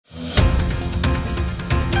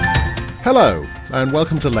Hello, and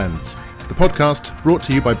welcome to Lens, the podcast brought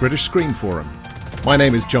to you by British Screen Forum. My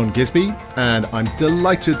name is John Gisby, and I'm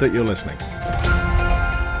delighted that you're listening.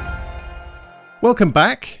 Welcome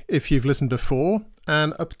back, if you've listened before,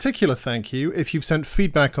 and a particular thank you if you've sent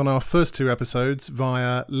feedback on our first two episodes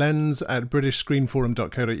via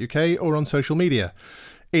lens@britishscreenforum.co.uk or on social media.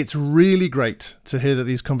 It's really great to hear that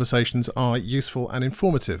these conversations are useful and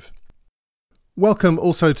informative. Welcome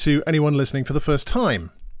also to anyone listening for the first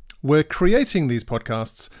time. We're creating these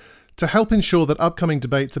podcasts to help ensure that upcoming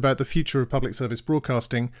debates about the future of public service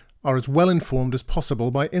broadcasting are as well informed as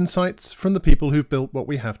possible by insights from the people who've built what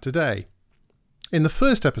we have today. In the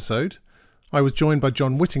first episode, I was joined by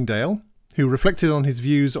John Whittingdale, who reflected on his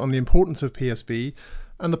views on the importance of PSB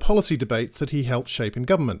and the policy debates that he helped shape in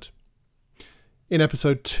government. In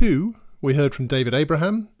episode 2, we heard from David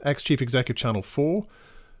Abraham, ex-Chief Executive Channel 4,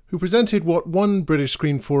 who presented what one British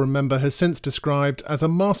Screen Forum member has since described as a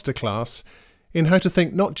masterclass in how to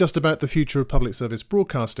think not just about the future of public service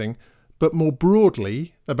broadcasting, but more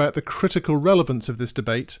broadly about the critical relevance of this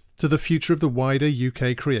debate to the future of the wider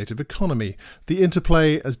UK creative economy, the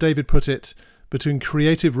interplay, as David put it, between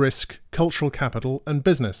creative risk, cultural capital and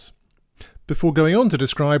business, before going on to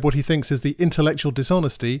describe what he thinks is the intellectual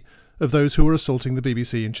dishonesty of those who are assaulting the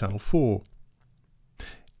BBC and Channel 4.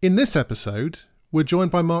 In this episode, we're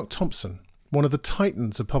joined by Mark Thompson, one of the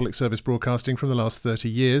titans of public service broadcasting from the last 30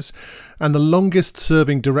 years, and the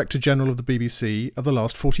longest-serving Director General of the BBC of the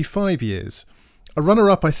last 45 years. A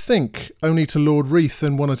runner-up, I think, only to Lord Reith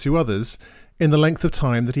and one or two others, in the length of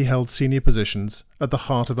time that he held senior positions at the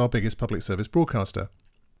heart of our biggest public service broadcaster.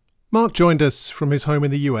 Mark joined us from his home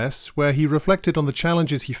in the US, where he reflected on the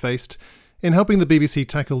challenges he faced in helping the BBC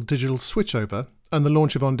tackle digital switchover and the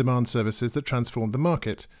launch of on-demand services that transformed the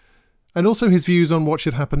market, and also his views on what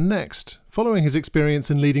should happen next, following his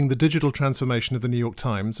experience in leading the digital transformation of the New York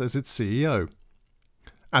Times as its CEO.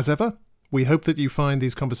 As ever, we hope that you find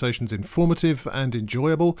these conversations informative and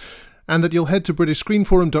enjoyable, and that you'll head to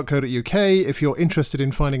britishscreenforum.co.uk if you're interested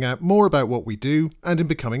in finding out more about what we do and in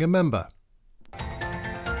becoming a member.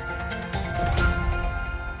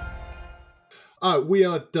 We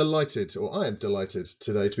are delighted, or I am delighted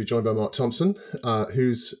today to be joined by Mark Thompson,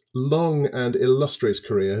 whose long and illustrious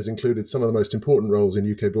career has included some of the most important roles in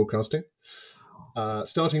UK broadcasting.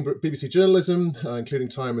 Starting BBC journalism, including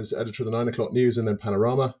time as editor of the 9 o'clock news and then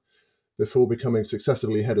Panorama, before becoming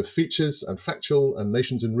successively head of features and factual and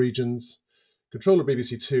nations and regions, controller of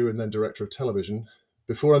BBC Two and then director of television,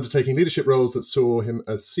 before undertaking leadership roles that saw him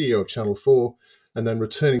as CEO of Channel 4 and then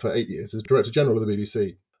returning for 8 years as Director General of the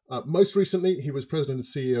BBC. Most recently, he was president and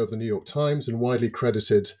CEO of the New York Times and widely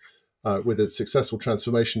credited with its successful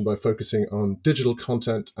transformation by focusing on digital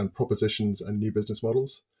content and propositions and new business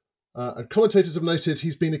models. And commentators have noted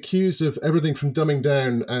he's been accused of everything from dumbing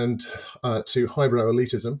down and to highbrow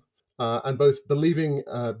elitism, and both believing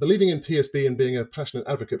in PSB and being a passionate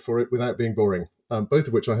advocate for it without being boring, both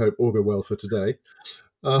of which I hope augur well for today.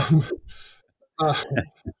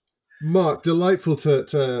 Mark, delightful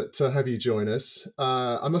to have you join us.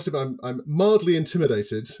 I must admit, I'm mildly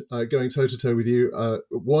intimidated going toe-to-toe with you,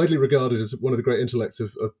 widely regarded as one of the great intellects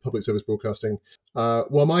of public service broadcasting,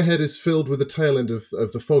 while my head is filled with the tail end of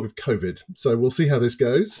the fog of COVID. So we'll see how this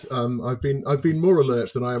goes. I've been more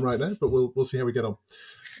alert than I am right now, but we'll see how we get on.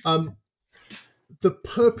 The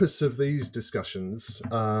purpose of these discussions,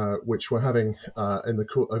 which we're having over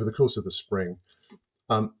the course of the spring,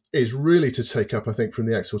 is really to take up, I think, from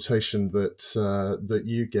the exhortation that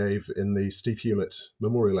you gave in the Steve Hewlett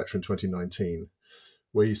Memorial Lecture in 2019,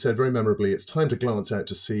 where you said very memorably, it's time to glance out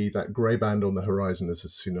to see that grey band on the horizon as a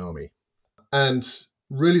tsunami. And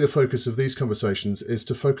really the focus of these conversations is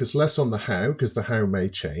to focus less on the how, because the how may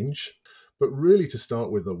change, but really to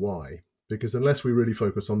start with the why, because unless we really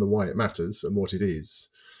focus on the why it matters and what it is,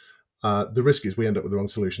 the risk is we end up with the wrong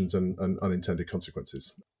solutions and unintended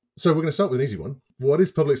consequences. So we're going to start with an easy one. What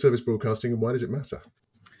is public service broadcasting and why does it matter?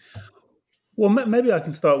 Well, maybe I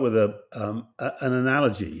can start with an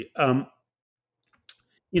analogy. The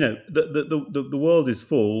world is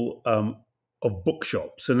full of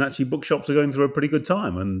bookshops, and actually bookshops are going through a pretty good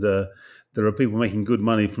time, and there are people making good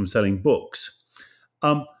money from selling books.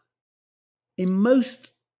 In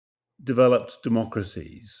most developed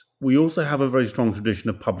democracies, we also have a very strong tradition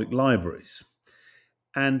of public libraries.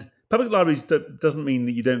 And public libraries doesn't mean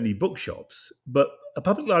that you don't need bookshops, but a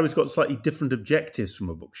public library's got slightly different objectives from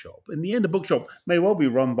a bookshop. In the end, a bookshop may well be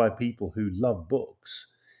run by people who love books.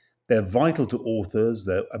 They're vital to authors.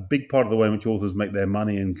 They're a big part of the way in which authors make their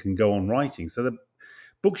money and can go on writing. So the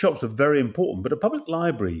bookshops are very important. But a public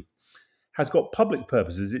library has got public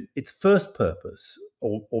purposes. Its first purpose,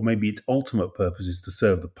 or maybe its ultimate purpose, is to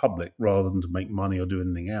serve the public rather than to make money or do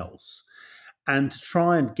anything else, and to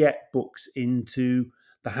try and get books into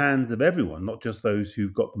the hands of everyone, not just those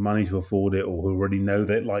who've got the money to afford it or who already know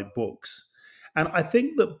they like books. And I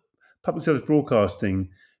think that public service broadcasting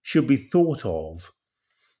should be thought of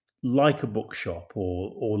like a bookshop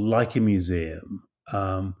or like a museum,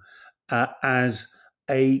 as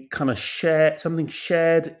a kind of something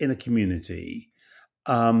shared in a community,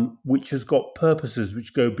 which has got purposes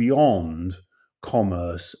which go beyond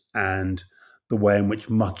commerce and the way in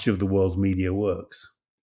which much of the world's media works.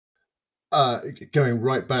 Going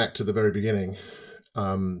right back to the very beginning,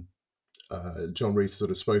 John Reith sort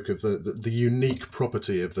of spoke of the unique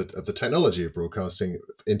property of the technology of broadcasting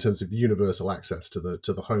in terms of universal access to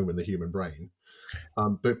the home and the human brain,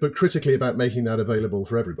 but critically about making that available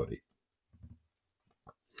for everybody.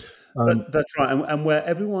 That's right, and where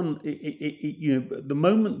everyone, the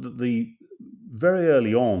moment that very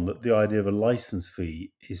early on that the idea of a license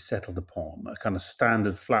fee is settled upon, a kind of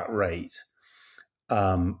standard flat rate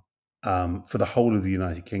for the whole of the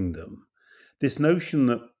United Kingdom, this notion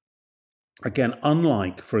that, again,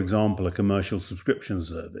 unlike, for example, a commercial subscription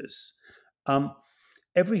service,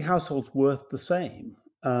 every household's worth the same.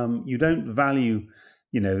 You don't value,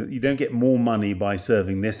 you don't get more money by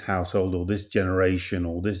serving this household or this generation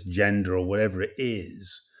or this gender or whatever it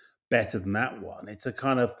is better than that one. It's a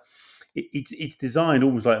kind of, it's designed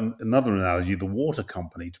almost like another analogy, the water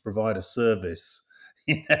company, to provide a service,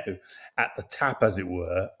 at the tap, as it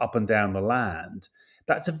were, up and down the land.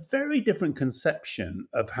 That's a very different conception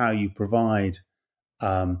of how you provide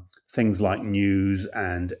things like news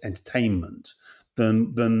and entertainment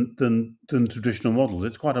than traditional models.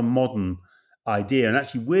 It's quite a modern idea, and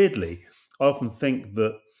actually, weirdly, I often think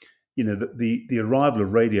that that the arrival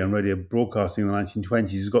of radio and radio broadcasting in the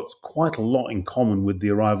 1920s has got quite a lot in common with the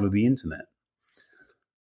arrival of the internet.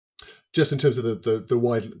 Just in terms of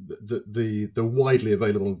the widely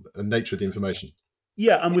available nature of the information.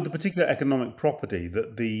 Yeah, and with the particular economic property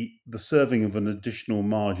that the serving of an additional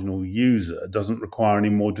marginal user doesn't require any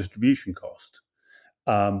more distribution cost.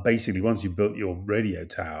 Basically, once you've built your radio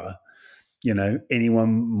tower,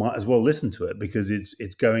 anyone might as well listen to it because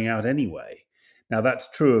it's going out anyway. Now, that's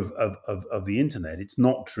true of the internet. It's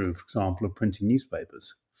not true, for example, of printing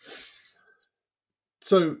newspapers.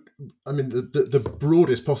 So, I mean, the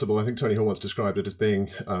broadest possible, I think Tony Hall once described it as being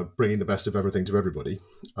bringing the best of everything to everybody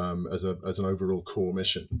as an overall core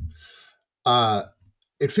mission.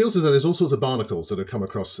 It feels as though there's all sorts of barnacles that have come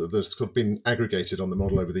across that's been aggregated on the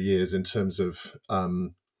model over the years in terms of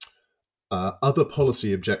other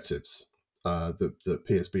policy objectives that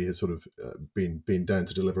PSB has sort of been down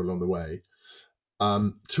to deliver along the way.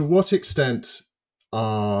 To what extent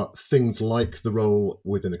are things like the role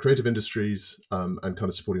within the creative industries and kind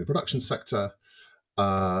of supporting the production sector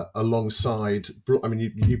alongside, I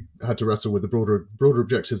mean, you had to wrestle with the broader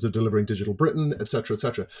objectives of delivering digital Britain, et cetera, et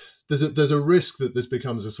cetera. There's a risk that this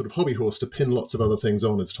becomes a sort of hobby horse to pin lots of other things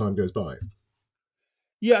on as time goes by.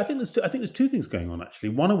 Yeah, I think there's two things going on, actually.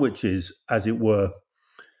 One of which is, as it were,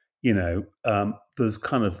 there's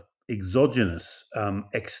kind of exogenous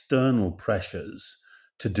external pressures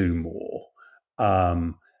to do more.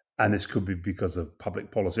 And this could be because of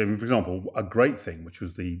public policy. I mean, for example, a great thing, which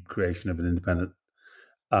was the creation of an independent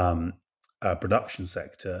production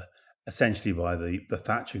sector, essentially by the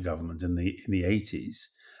Thatcher government in the 80s.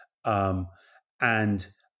 And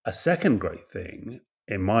a second great thing,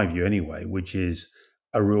 in my view anyway, which is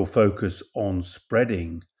a real focus on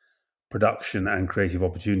spreading production and creative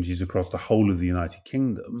opportunities across the whole of the United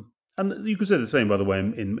Kingdom. And you could say the same, by the way,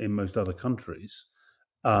 in most other countries.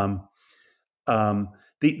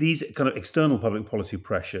 These kind of external public policy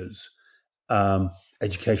pressures,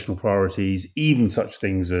 educational priorities, even such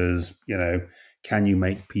things as, can you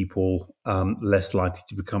make people less likely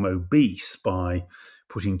to become obese by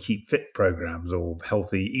putting keep fit programs or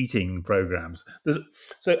healthy eating programs?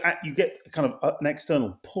 So you get kind of an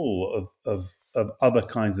external pull of other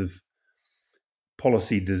kinds of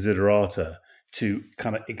policy desiderata to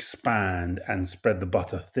kind of expand and spread the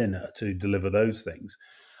butter thinner to deliver those things.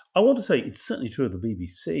 I want to say it's certainly true of the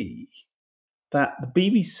BBC that the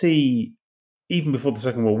BBC, even before the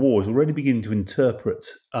Second World War, is already beginning to interpret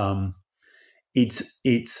its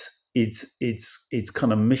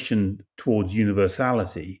kind of mission towards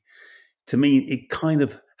universality to mean it kind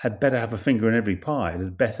of had better have a finger in every pie. It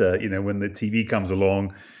had better, when the TV comes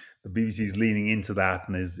along, the BBC is leaning into that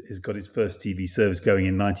and has got its first TV service going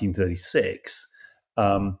in 1936,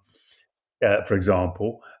 for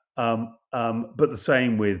example. But the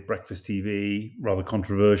same with breakfast TV, rather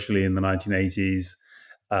controversially in the 1980s.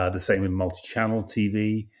 The same with multi-channel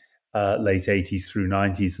TV, late 80s through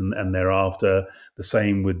 90s and thereafter. The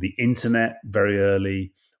same with the internet, very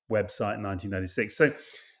early website in 1996. So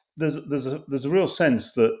there's a real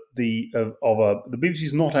sense that the BBC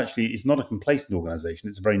is not actually, it's not a complacent organisation.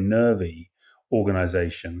 It's a very nervy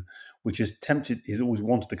organisation, which has always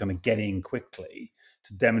wanted to kind of get in quickly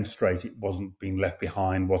to demonstrate it wasn't being left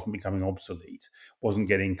behind, wasn't becoming obsolete, wasn't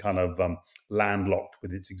getting kind of landlocked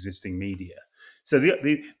with its existing media. So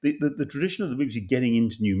the tradition of the BBC getting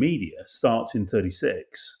into new media starts in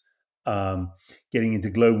 36. Getting into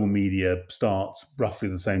global media starts roughly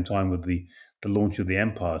the same time with the launch of the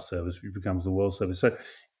Empire Service, which becomes the World Service. So,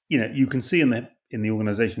 you can see in the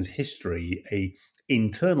organization's history a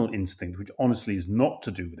internal instinct, which honestly is not to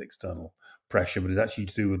do with external pressure, but is actually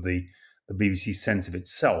to do with the BBC's sense of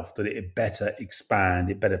itself, that it better expand,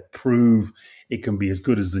 it better prove it can be as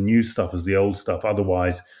good as the new stuff as the old stuff.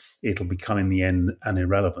 Otherwise, it'll become in the end an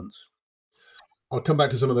irrelevance. I'll come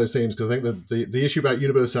back to some of those themes because I think that the issue about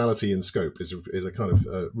universality and scope is a kind of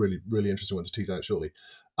really, really interesting one to tease out shortly.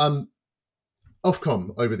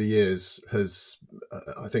 Ofcom over the years has,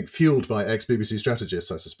 I think, fueled by ex-BBC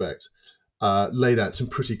strategists, I suspect, laid out some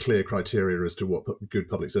pretty clear criteria as to what good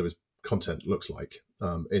public service content looks like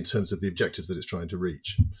in terms of the objectives that it's trying to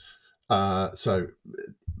reach. So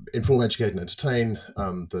inform, educate and entertain,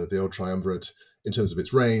 the old triumvirate, in terms of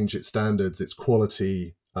its range, its standards, its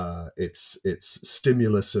quality, its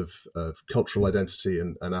stimulus of cultural identity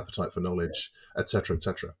and appetite for knowledge, etc.,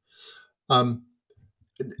 etc.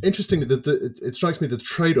 Interestingly, it strikes me that the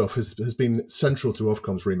trade-off has been central to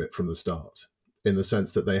Ofcom's remit from the start, in the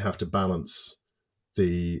sense that they have to balance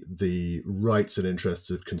the rights and interests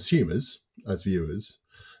of consumers as viewers,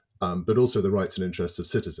 but also the rights and interests of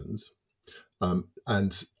citizens,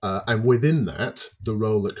 and within that, the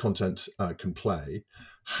role that content can play.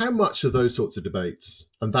 How much of those sorts of debates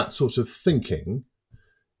and that sort of thinking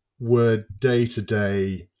were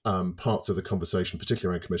day-to-day parts of the conversation,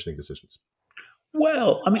 particularly around commissioning decisions?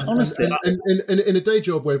 Well, I mean, honestly, in a day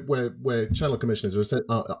job where channel commissioners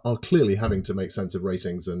are clearly having to make sense of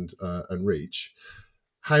ratings and reach,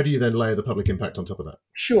 how do you then layer the public impact on top of that?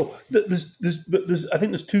 Sure, there's I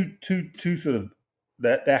think there's two sort of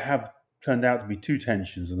there have turned out to be two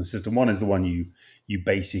tensions in the system. One is the one you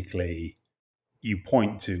basically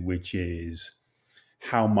point to, which is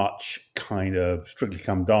how much kind of Strictly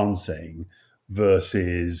Come Dancing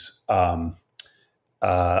versus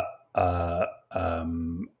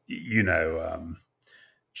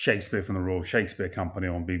Shakespeare from the Royal Shakespeare Company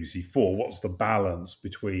on BBC Four. What's the balance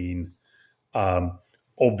between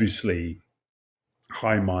obviously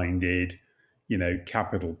high-minded,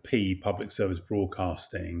 capital P public service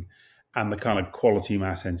broadcasting, and the kind of quality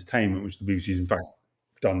mass entertainment, which the BBC's in fact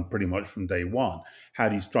done pretty much from day one? How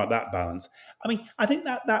do you strike that balance? I mean, I think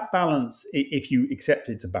that balance, if you accept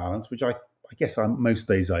it's a balance, which I guess most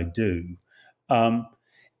days I do,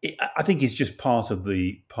 I think it's just part of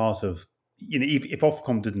if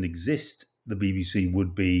Ofcom didn't exist, the BBC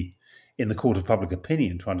would be in the court of public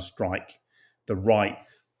opinion trying to strike the right,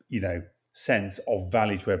 sense of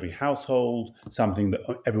value to every household, something that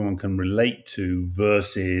everyone can relate to,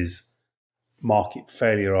 versus market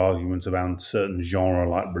failure arguments around certain genre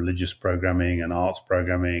like religious programming and arts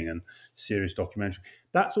programming and serious documentary.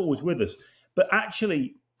 That's always with us. But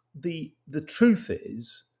actually, the truth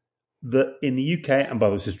is that in the UK, and by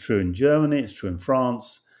the way, this is true in Germany, it's true in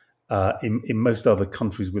France, in most other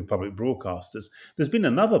countries with public broadcasters, there's been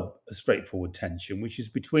another straightforward tension, which is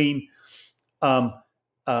between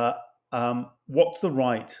what's the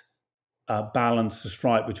right balance to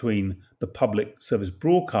strike between the public service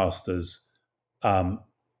broadcasters'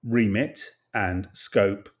 remit and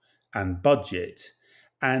scope and budget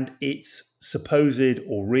and its supposed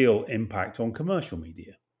or real impact on commercial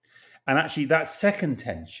media. And actually that second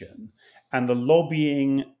tension and the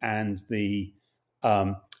lobbying and the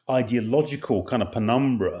ideological kind of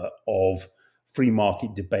penumbra of free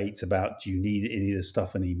market debates about, do you need any of this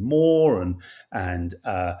stuff anymore? And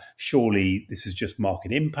surely this is just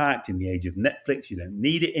market impact. In the age of Netflix, you don't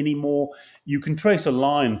need it anymore. You can trace a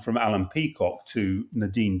line from Alan Peacock to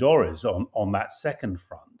Nadine Dorries on that second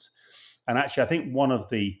front. And actually, I think one of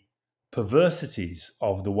the perversities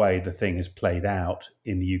of the way the thing has played out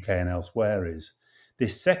in the UK and elsewhere is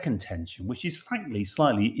this second tension, which is frankly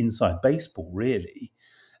slightly inside baseball, really.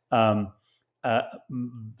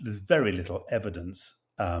 There's very little evidence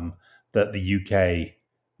that the UK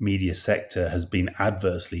media sector has been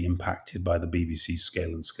adversely impacted by the BBC's scale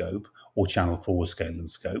and scope or Channel 4's scale and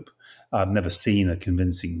scope. I've never seen a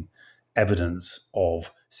convincing evidence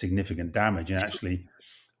of significant damage. And actually,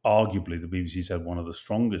 arguably, the BBC's had one of the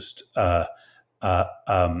strongest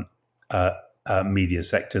um, media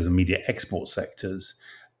sectors and media export sectors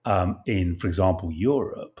in, for example,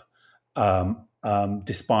 Europe,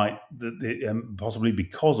 despite possibly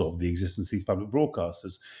because of the existence of these public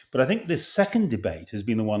broadcasters. But I think this second debate has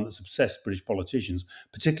been the one that's obsessed British politicians,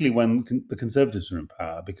 particularly when the Conservatives are in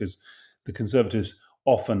power, because the Conservatives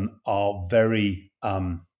often are very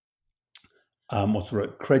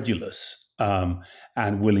credulous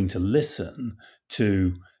and willing to listen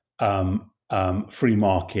to free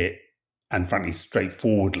market and, frankly,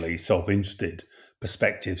 straightforwardly self-interested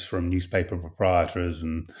perspectives from newspaper proprietors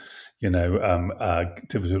and, to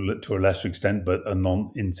a lesser extent, but a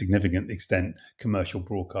non-insignificant extent, commercial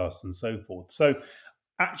broadcast and so forth. So,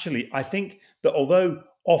 actually, I think that although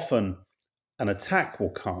often an attack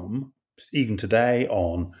will come, even today,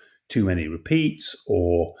 on too many repeats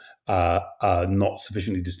or not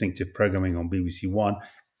sufficiently distinctive programming on BBC One,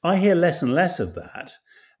 I hear less and less of that.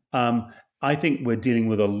 I think we're dealing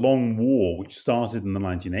with a long war which started in the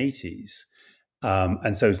 1980s,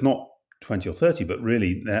 and so it's not 20 or 30, but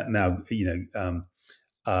really now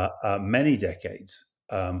many decades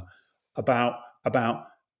about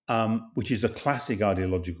which is a classic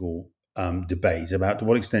ideological debate about to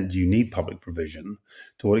what extent do you need public provision,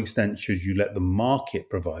 to what extent should you let the market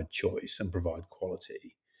provide choice and provide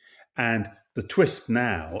quality. And the twist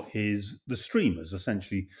now is the streamers.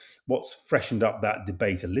 Essentially, what's freshened up that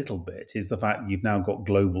debate a little bit is the fact that you've now got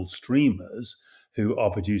global streamers who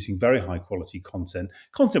are producing very high quality content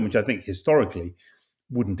which I think historically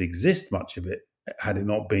wouldn't exist much of it had it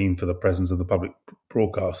not been for the presence of the public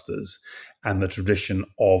broadcasters and the tradition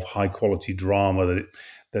of high quality drama that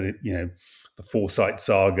the Forsyte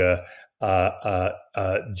saga,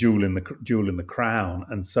 Jewel in the Crown,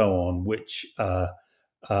 and so on, which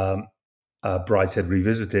Brideshead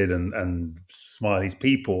Revisited and Smiley's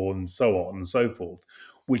People and so on and so forth,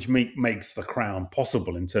 which makes The Crown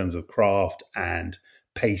possible in terms of craft and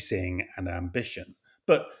pacing and ambition.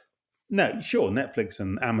 But no, sure, Netflix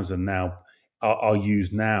and Amazon now are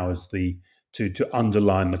used now as to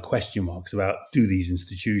underline the question marks about do these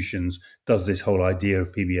institutions, does this whole idea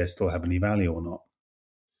of PBS still have any value or not?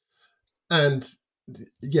 And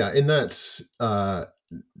yeah, in that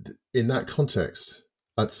context,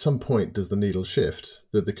 at some point does the needle shift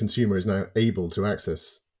that the consumer is now able to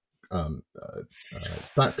access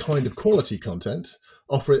that kind of quality content,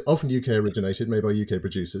 often UK originated, made by UK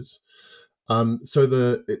producers.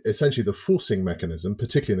 So essentially the forcing mechanism,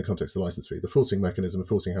 particularly in the context of the license fee, the forcing mechanism of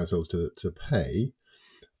forcing households to pay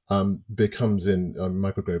becomes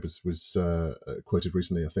Michael Grove was quoted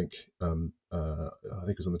recently, I think it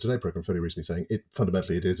was on the Today programme fairly recently, saying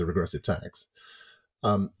fundamentally it is a regressive tax.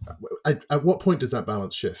 At what point does that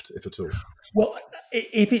balance shift, if at all? Well,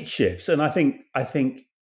 if it shifts, and I think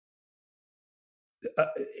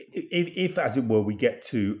if, as it were, we get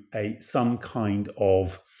to some kind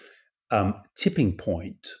of tipping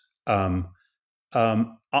point, I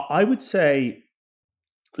would say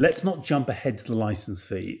let's not jump ahead to the license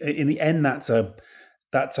fee. In the end, that's a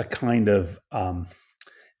kind of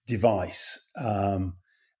device.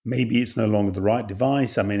 Maybe it's no longer the right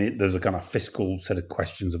device. I mean, there's a kind of fiscal set of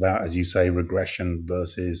questions about, as you say, regression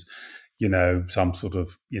versus, some sort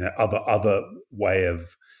of, other way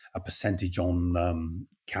of a percentage on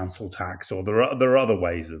council tax, or there are other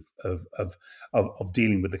ways of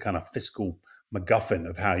dealing with the kind of fiscal MacGuffin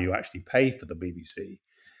of how you actually pay for the BBC.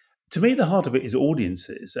 To me, the heart of it is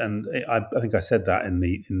audiences, and I think I said that in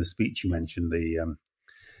the speech you mentioned, the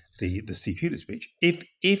Steve Hewlett speech.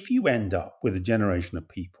 If you end up with a generation of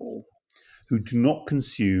people who do not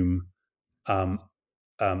consume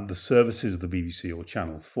the services of the BBC or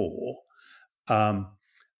Channel 4,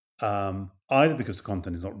 either because the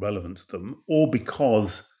content is not relevant to them or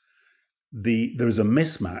because there is a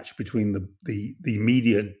mismatch between the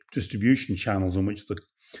media distribution channels in which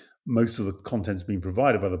most of the content is being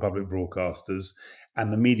provided by the public broadcasters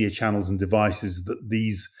and the media channels and devices that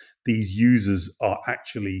these users are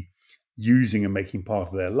actually using and making part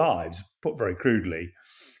of their lives. Put very crudely,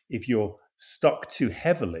 if you're stuck too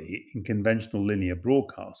heavily in conventional linear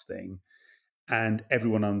broadcasting and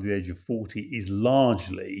everyone under the age of 40 is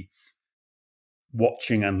largely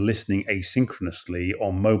watching and listening asynchronously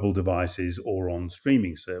on mobile devices or on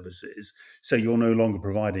streaming services, so you're no longer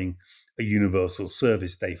providing a universal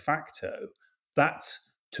service de facto, that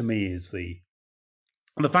to me is the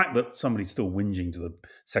fact that somebody's still whinging to the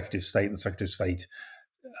Secretary of State, and the Secretary of State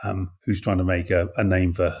who's trying to make a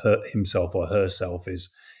name for himself or herself is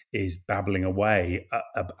babbling away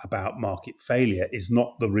about market failure is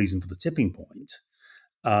not the reason for the tipping point.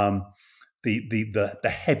 The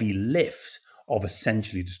heavy lift of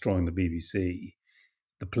essentially destroying the BBC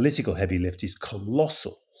the political heavy lift is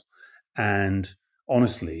colossal. And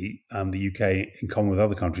honestly, the UK, in common with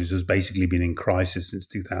other countries, has basically been in crisis since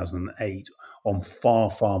 2008 on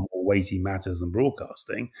far, far more weighty matters than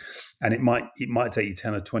broadcasting. And it might take you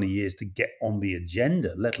 10 or 20 years to get on the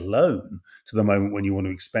agenda, let alone to the moment when you want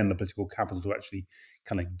to expend the political capital to actually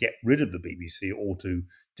kind of get rid of the BBC or to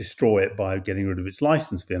destroy it by getting rid of its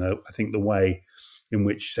licence fee. And I think the way in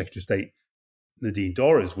which Secretary of State Nadine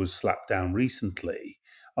Dorries was slapped down recently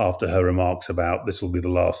after her remarks about this will be the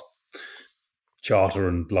last charter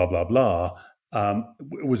and blah, blah, blah,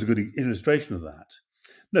 was a good illustration of that.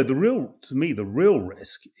 No, to me, the real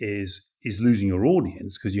risk is losing your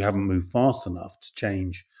audience because you haven't moved fast enough to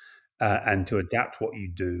change and to adapt what you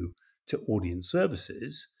do to audience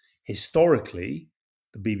services. Historically,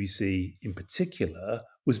 the BBC in particular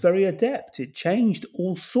was very adept. It changed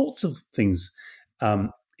all sorts of things.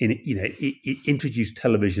 It introduced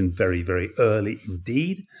television very, very early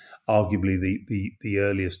indeed, arguably the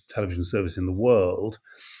earliest television service in the world.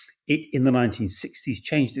 It, in the 1960s,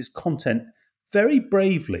 changed its content very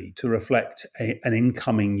bravely to reflect an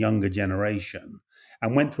incoming younger generation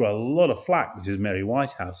and went through a lot of flack, which is Mary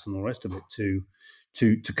Whitehouse and all the rest of it, to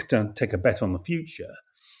take a bet on the future.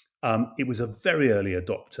 It was a very early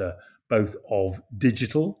adopter both of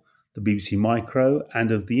digital, the BBC Micro,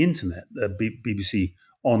 and of the internet, the BBC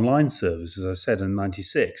online service, as I said, in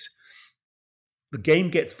 96. The game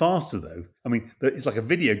gets faster, though. I mean, it's like a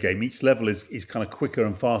video game. Each level is kind of quicker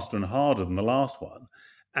and faster and harder than the last one.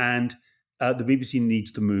 And the BBC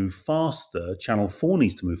needs to move faster. Channel 4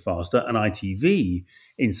 needs to move faster. And ITV,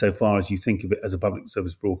 insofar as you think of it as a public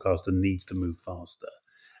service broadcaster, needs to move faster.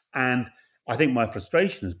 And I think my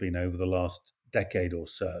frustration has been over the last decade or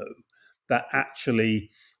so that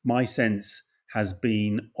actually my sense has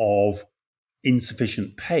been of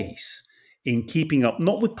insufficient pace in keeping up,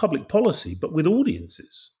 not with public policy, but with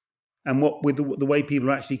audiences and with the way people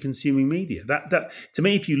are actually consuming media. That to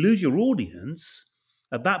me, if you lose your audience,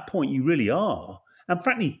 at that point you really are, and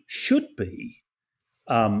frankly should be,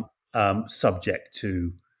 subject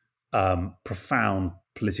to profound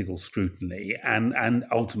political scrutiny and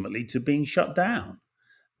ultimately to being shut down.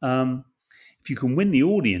 If you can win the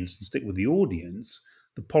audience and stick with the audience,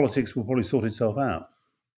 the politics will probably sort itself out.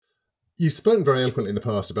 You've spoken very eloquently in the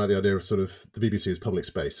past about the idea of sort of the BBC as public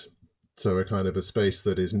space. So a kind of a space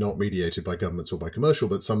that is not mediated by governments or by commercial,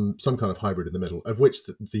 but some kind of hybrid in the middle, of which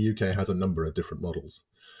the UK has a number of different models.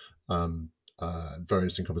 Very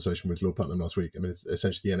interesting conversation with Lord Putnam last week. I mean, it's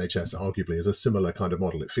essentially the NHS arguably is a similar kind of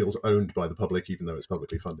model. It feels owned by the public, even though it's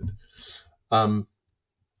publicly funded. To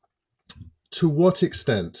what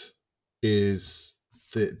extent does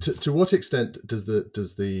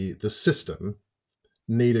the system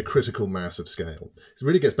need a critical mass of scale? It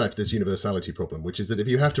really gets back to this universality problem, which is that if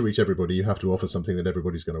you have to reach everybody, you have to offer something that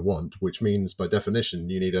everybody's going to want, which means by definition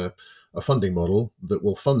you need a funding model that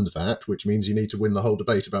will fund that, which means you need to win the whole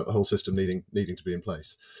debate about the whole system needing to be in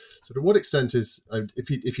place. So to what extent is,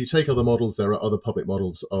 if you take other models, there are other public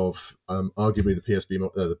models of arguably the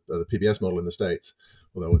PBS model in the States,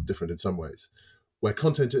 although different in some ways, where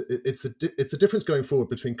content, it's the difference going forward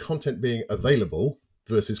between content being available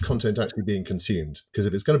versus content actually being consumed. Because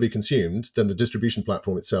if it's going to be consumed, then the distribution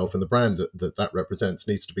platform itself and the brand that represents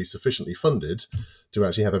needs to be sufficiently funded to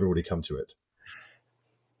actually have everybody come to it.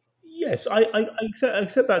 Yes, I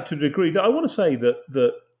accept that to a degree. I want to say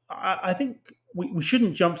that I think we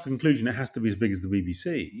shouldn't jump to the conclusion it has to be as big as the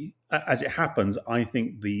BBC. As it happens, I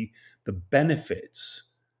think the benefits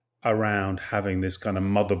around having this kind of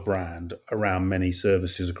mother brand around many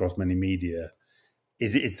services across many media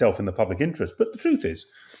is itself in the public interest. But the truth is,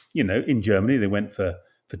 in Germany, they went for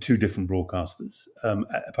two different broadcasters,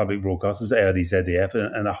 public broadcasters, ARD, ZDF,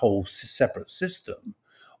 and a whole separate system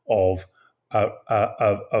of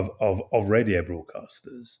radio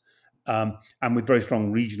broadcasters, and with very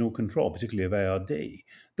strong regional control, particularly of ARD.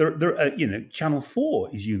 Channel 4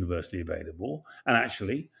 is universally available and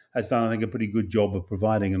actually has done, I think, a pretty good job of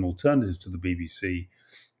providing an alternative to the BBC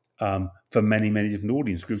for many, many different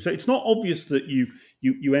audience groups. So it's not obvious that you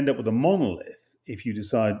end up with a monolith if you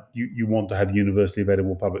decide you want to have universally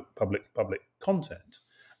available public content.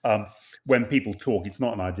 When people talk, it's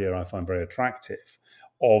not an idea I find very attractive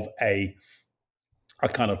of a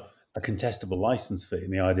kind of a contestable license fee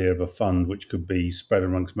and the idea of a fund which could be spread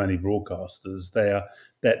amongst many broadcasters. They're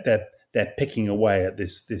picking away at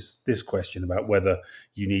this question about whether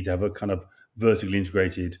you need to have a kind of vertically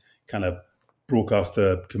integrated kind of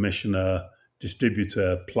broadcaster, commissioner,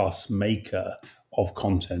 distributor plus maker of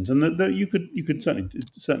content, and that you could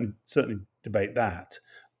certainly debate that.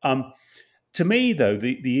 To me, though,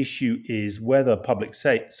 the issue is whether public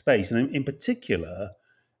space, and in particular,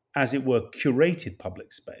 as it were, curated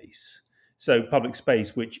public space. So public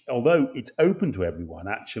space, which, although it's open to everyone,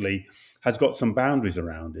 actually has got some boundaries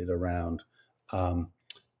around it, around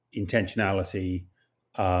intentionality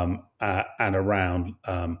and around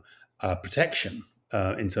protection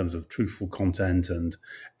in terms of truthful content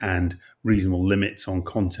and reasonable limits on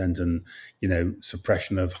content and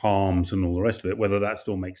suppression of harms and all the rest of it. Whether that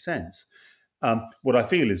still makes sense. What I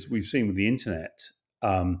feel is we've seen with the internet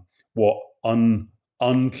what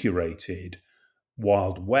uncurated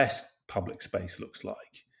Wild West public space looks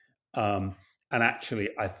like. And actually,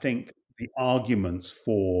 I think the arguments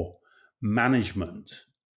for management,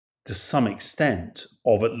 to some extent,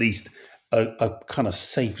 of at least a kind of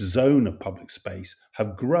safe zone of public space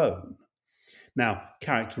have grown. Now,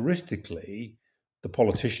 characteristically, the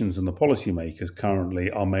politicians and the policymakers currently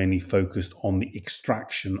are mainly focused on the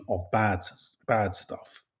extraction of bad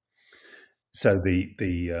stuff. So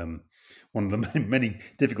the one of the many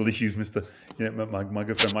difficult issues, my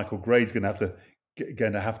good friend Michael Gray is going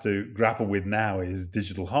to have to grapple with now is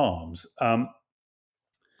digital harms.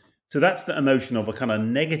 So that's a notion of a kind of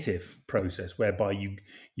negative process whereby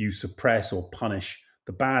you suppress or punish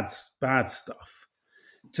the bad stuff.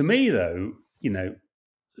 To me, though,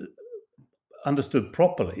 understood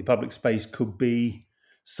properly, public space could be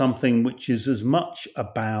something which is as much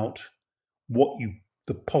about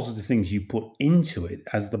the positive things you put into it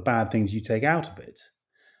as the bad things you take out of it.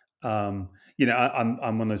 I'm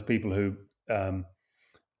one of those people who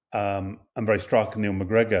I'm very struck. Neil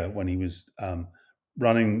McGregor, when he was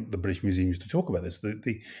running the British Museum, used to talk about this.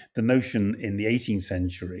 The notion in the 18th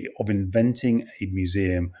century of inventing a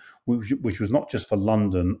museum which was not just for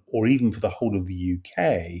London or even for the whole of the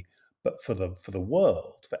UK, but for the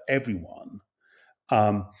world, for everyone,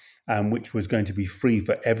 and which was going to be free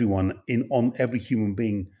for everyone on every human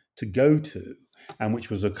being to go to, and which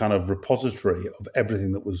was a kind of repository of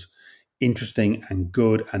everything that was interesting and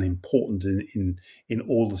good and important in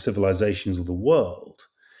all the civilizations of the world.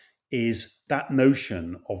 Is that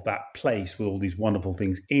notion of that place with all these wonderful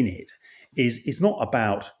things in it is not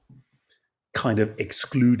about kind of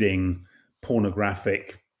excluding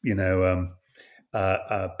pornographic,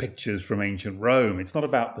 pictures from ancient Rome. It's not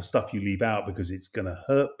about the stuff you leave out because it's going to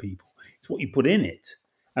hurt people. It's what you put in it.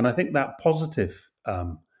 And I think that positive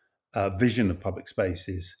vision of public space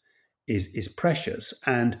is precious.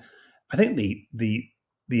 And I think the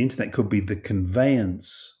internet could be the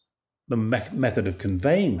conveyance, the method of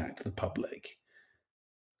conveying that to the public.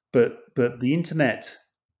 But the internet,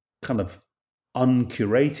 kind of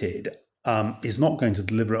uncurated, is not going to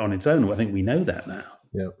deliver it on its own. I think we know that now.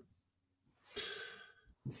 Yeah.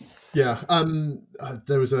 Yeah.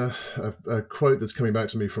 There was a quote that's coming back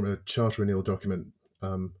to me from a charter renewal document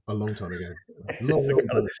a long time ago.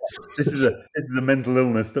 This is a mental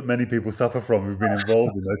illness that many people suffer from who've been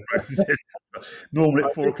involved in those processes. Normally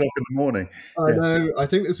at 4 o'clock in the morning. I know. I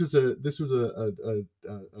think this was a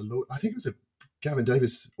I think it was a Gavin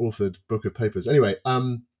Davis authored book of papers. Anyway,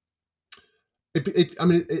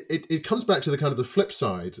 it comes back to the kind of the flip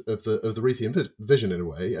side of the Rethian vision in a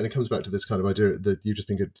way, and it comes back to this kind of idea that you've just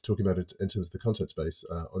been talking about in terms of the content space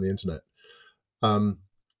on the internet.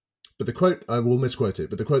 But the quote, I will misquote it,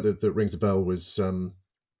 but the quote that rings a bell was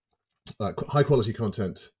high quality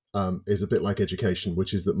content is a bit like education,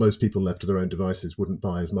 which is that most people left to their own devices wouldn't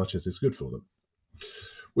buy as much as is good for them,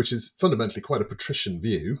 which is fundamentally quite a patrician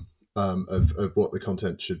view of what the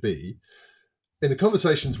content should be. In the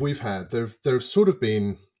conversations we've had, there have sort of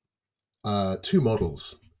been two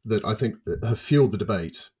models that I think have fueled the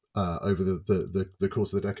debate over the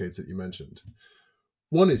course of the decades that you mentioned.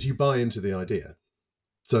 One is you buy into the idea.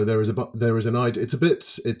 So there is an idea.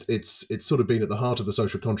 It's sort of been at the heart of the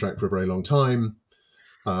social contract for a very long time.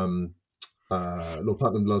 Lord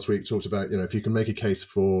Putnam last week talked about, if you can make a case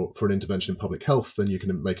for an intervention in public health, then you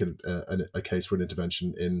can make a case for an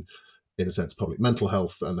intervention in a sense, public mental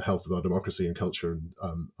health and the health of our democracy and culture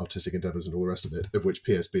and artistic endeavours and all the rest of it, of which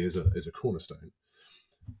PSB is a cornerstone.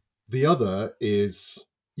 The other is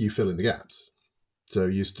you fill in the gaps. So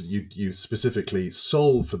you specifically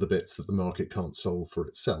solve for the bits that the market can't solve for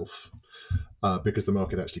itself, because the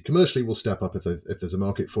market actually commercially will step up if there's a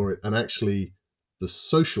market for it. And actually, the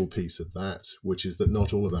social piece of that, which is that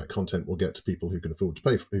not all of that content will get to people who can't afford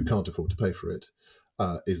to pay for it,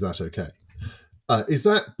 is that okay? Is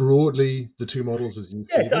that broadly the two models as you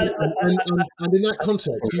see them? And in that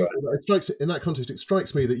context, it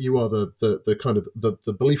strikes me that you are the kind of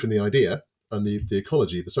the belief in the idea and the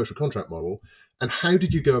ecology, the social contract model. And how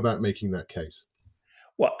did you go about making that case?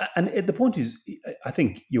 Well, and the point is, I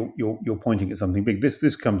think you're pointing at something big.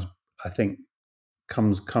 This comes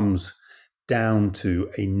down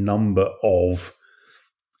to a number of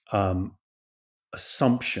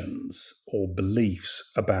assumptions or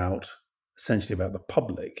beliefs essentially about the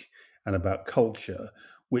public and about culture,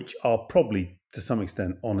 which are probably to some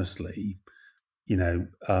extent, honestly,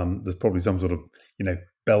 there's probably some sort of,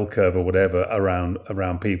 bell curve or whatever around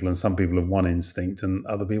people, and some people have one instinct and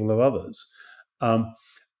other people have others.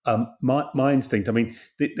 My instinct, I mean,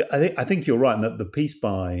 I think you're right, and that the piece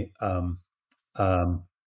by Gavin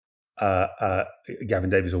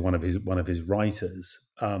Davies, or one of his writers,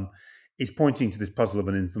 is pointing to this puzzle of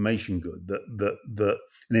an information good. That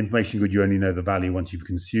an information good, you only know the value once you've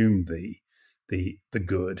consumed the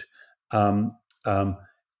good,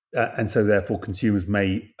 and so therefore consumers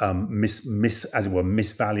may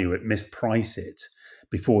misvalue it, misprice it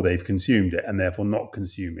before they've consumed it, and therefore not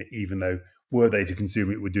consume it, even though were they to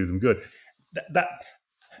consume it would do them good.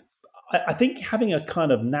 I think having a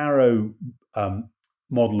kind of narrow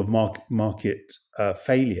model of market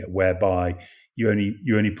failure, whereby you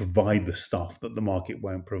only provide the stuff that the market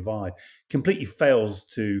won't provide, completely fails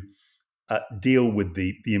to deal with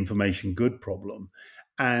the information good problem.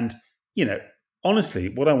 And honestly,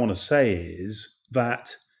 what I want to say is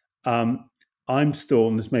that I'm still,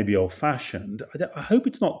 and this may be old-fashioned, I hope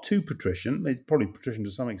it's not too patrician, it's probably patrician to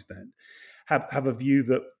some extent, have a view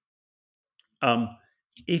that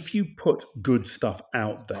if you put good stuff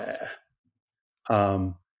out there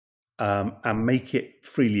and make it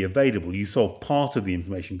freely available, you solve part of the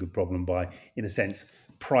information good problem by, in a sense,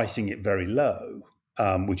 pricing it very low,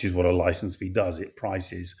 which is what a license fee does. It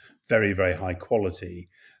prices very, very high quality,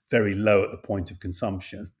 very low at the point of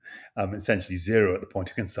consumption, essentially zero at the point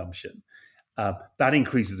of consumption. That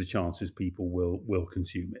increases the chances people will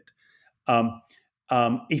consume it.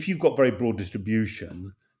 If you've got very broad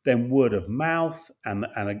distribution, then word of mouth and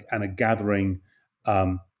a gathering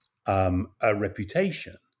a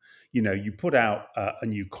reputation. You put out a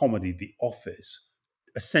new comedy, The Office.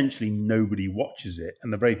 Essentially, nobody watches it,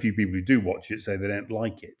 and the very few people who do watch it say they don't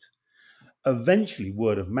like it. Eventually,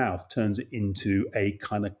 word of mouth turns it into a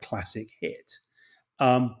kind of classic hit.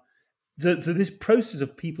 So this process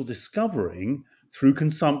of people discovering through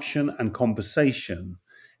consumption and conversation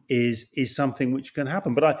is something which can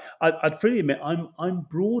happen. But I'd freely admit I'm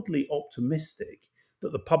broadly optimistic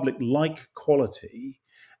that the public like quality,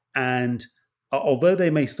 and although they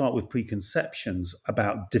may start with preconceptions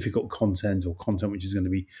about difficult content or content which is going to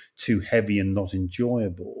be too heavy and not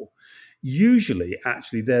enjoyable, usually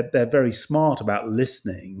actually they're very smart about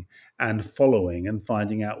listening and following and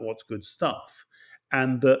finding out what's good stuff.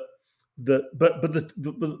 And but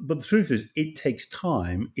the truth is, it takes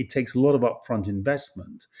time. It takes a lot of upfront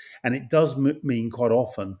investment, and it does mean quite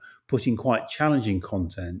often putting quite challenging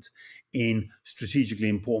content in strategically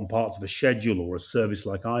important parts of a schedule or a service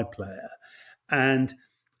like iPlayer. And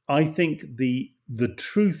I think the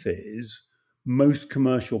truth is, most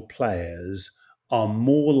commercial players are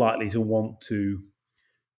more likely to want to,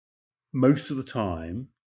 most of the time,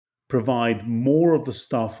 provide more of the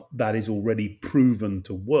stuff that is already proven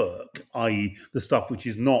to work, i.e. the stuff which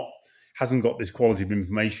hasn't got this quality of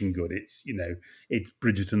information good. It's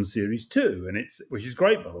Bridgerton Series 2, and which is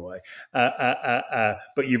great, by the way.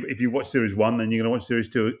 But if you watch Series 1, then you're going to watch Series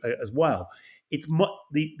 2 as well. It's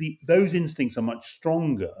those instincts are much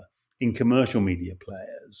stronger in commercial media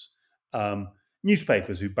players.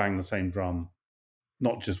 Newspapers who bang the same drum,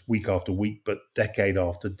 not just week after week, but decade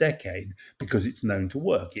after decade, because it's known to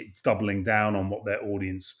work. It's doubling down on what their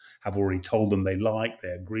audience have already told them they like, they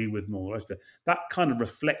agree with, and all the rest of it. That kind of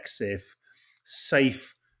reflexive,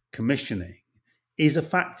 safe commissioning is a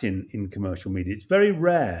fact in commercial media. It's very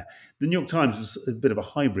rare. The New York Times is a bit of a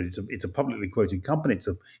hybrid. It's a publicly quoted company. It's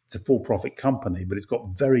a for-profit company, but it's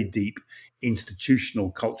got very deep institutional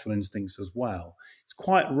cultural instincts as well. It's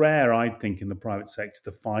quite rare, I think, in the private sector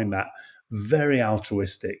to find that very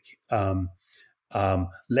altruistic.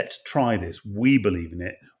 Let's try this. We believe in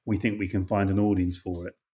it. We think we can find an audience for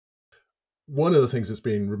it. One of the things that's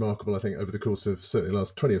been remarkable, I think, over the course of certainly the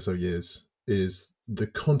last 20 or so years is the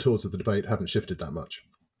contours of the debate haven't shifted that much.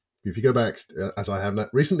 If you go back, as I have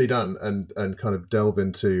recently done, and kind of delve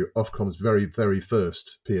into Ofcom's very, very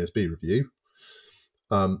first PSB review,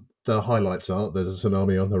 the highlights are there's a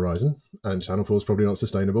tsunami on the horizon, and Channel 4 is probably not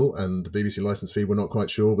sustainable, and the BBC licence fee, we're not quite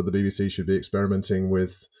sure, but the BBC should be experimenting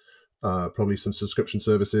with probably some subscription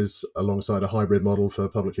services alongside a hybrid model for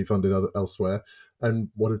publicly funded elsewhere. And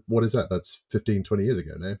what is that? That's 15, 20 years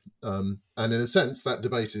ago now. And in a sense, that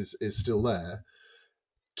debate is still there.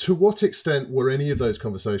 To what extent were any of those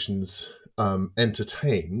conversations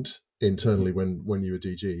entertained internally when you were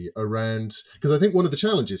DG around? Because I think one of the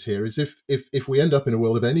challenges here is if we end up in a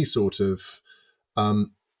world of any sort of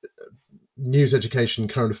news, education,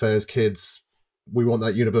 current affairs, kids, we want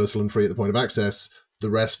that universal and free at the point of access. The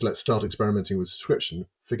rest, let's start experimenting with subscription.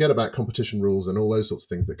 Forget about competition rules and all those sorts of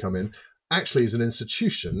things that come in. Actually, as an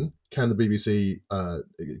institution, can the BBC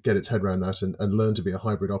get its head around that and learn to be a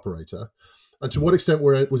hybrid operator? And to what extent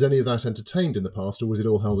was any of that entertained in the past, or was it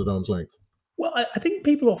all held at arm's length? Well, I think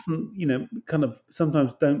people often, kind of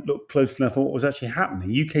sometimes don't look closely enough at what was actually happening.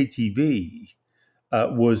 UK TV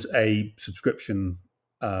was a subscription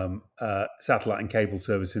satellite and cable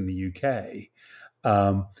service in the UK,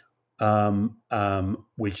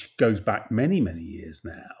 which goes back many, many years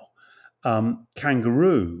now.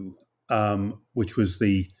 Kangaroo, which was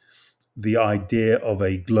the idea of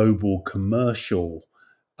a global commercial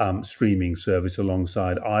streaming service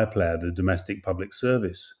alongside iPlayer, the domestic public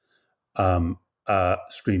service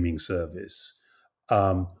streaming service,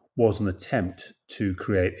 was an attempt to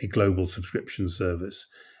create a global subscription service,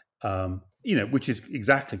 which is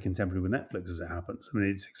exactly contemporary with Netflix as it happens. I mean,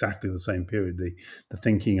 it's exactly the same period. The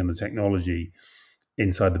thinking and the technology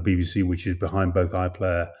inside the BBC, which is behind both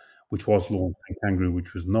iPlayer, which was launched, and Kangaroo,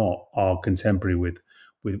 which was not, are contemporary with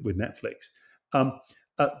Netflix.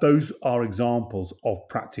 Those are examples of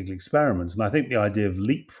practical experiments. And I think the idea of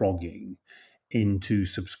leapfrogging into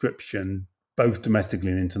subscription, both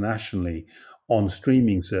domestically and internationally, on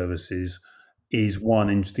streaming services is one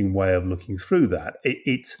interesting way of looking through that.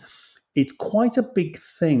 It's quite a big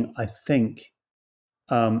thing, I think,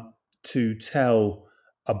 to tell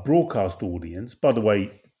a broadcast audience, by the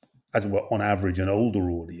way, as it were, on average, an older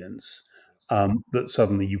audience, that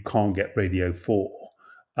suddenly you can't get Radio 4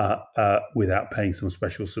 without paying some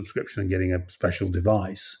special subscription and getting a special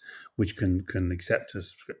device which can accept a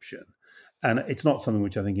subscription. And it's not something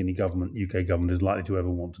which I think any UK government is likely to ever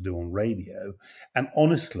want to do on radio. And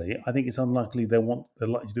honestly, I think it's unlikely they're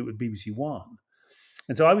likely to do it with BBC One.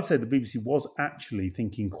 And so I would say the BBC was actually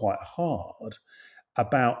thinking quite hard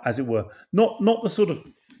about, as it were, not the sort of,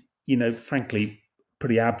 frankly,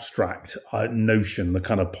 pretty abstract notion, the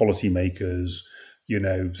kind of policymakers,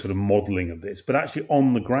 sort of modelling of this, but actually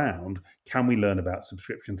on the ground, can we learn about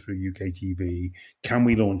subscription through UK TV? Can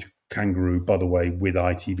we launch Kangaroo, by the way, with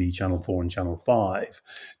ITV, Channel 4 and Channel 5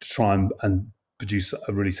 to try and produce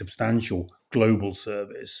a really substantial global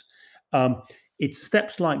service? It's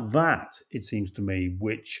steps like that, it seems to me,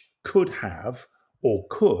 which could have or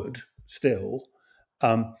could still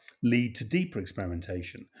lead to deeper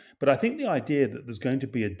experimentation. But I think the idea that there's going to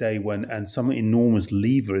be a day when some enormous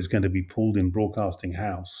lever is going to be pulled in Broadcasting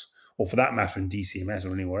House, or for that matter in DCMS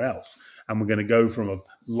or anywhere else, and we're going to go from a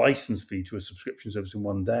license fee to a subscription service in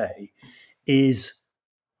one day, is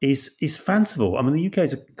fanciful. I mean, the UK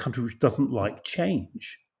is a country which doesn't like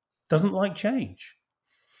change.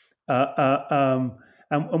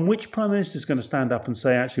 And which prime minister is going to stand up and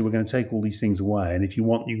say, actually, we're going to take all these things away, and if you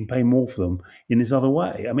want, you can pay more for them in this other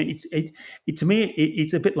way? I mean, to me,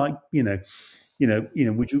 it's a bit like would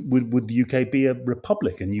the UK be a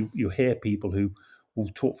republic? And you hear people who will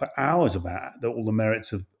talk for hours about all the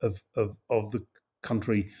merits of the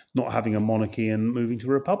country not having a monarchy and moving to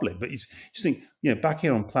a republic. But you just think, back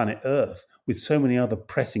here on planet Earth with so many other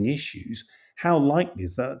pressing issues, how likely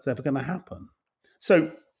is that it's ever going to happen?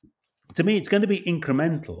 So, to me, it's going to be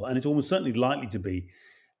incremental, and it's almost certainly likely to be,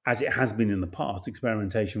 as it has been in the past,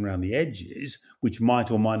 experimentation around the edges, which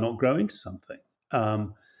might or might not grow into something. I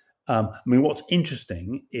mean, what's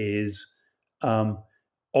interesting is,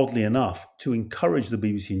 oddly enough, to encourage the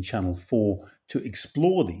BBC and Channel 4 to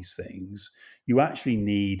explore these things, you actually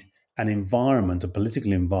need an environment, a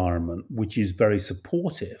political environment, which is very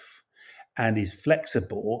supportive and is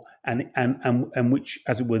flexible, and which,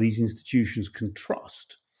 as it were, these institutions can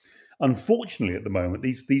trust. Unfortunately, at the moment,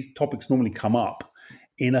 these topics normally come up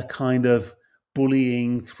in a kind of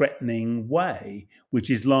bullying, threatening way, which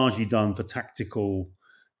is largely done for tactical,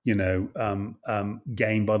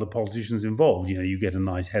 gain by the politicians involved. You get a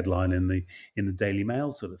nice headline in the Daily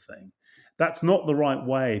Mail sort of thing. That's not the right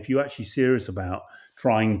way if you're actually serious about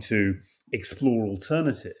trying to explore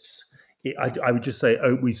alternatives. I would just say,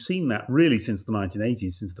 we've seen that really since the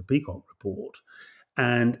 1980s, since the Peacock Report.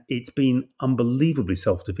 And it's been unbelievably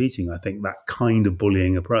self-defeating, I think, that kind of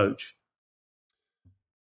bullying approach.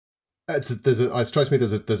 It strikes me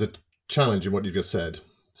there's a challenge in what you just said.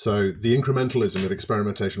 So the incrementalism of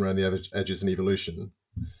experimentation around the edges and evolution,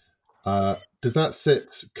 does that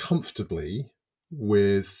sit comfortably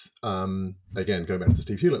with, again, going back to the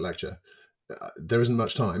Steve Hewlett lecture, there isn't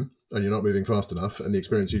much time and you're not moving fast enough, and the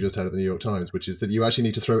experience you just had at the New York Times, which is that you actually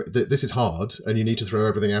need to this is hard, and you need to throw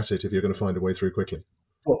everything at it if you're going to find a way through quickly.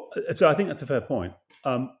 Well, so I think that's a fair point.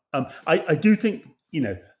 I do think,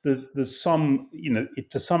 there's some,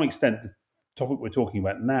 to some extent, the topic we're talking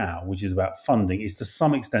about now, which is about funding, is to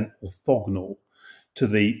some extent orthogonal to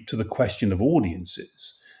the question of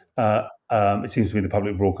audiences. It seems to me the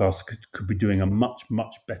public broadcaster could be doing a much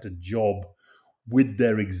better job with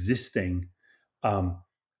their existing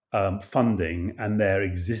funding and their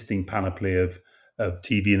existing panoply of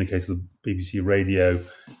TV, in the case of the BBC Radio,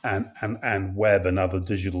 and web and other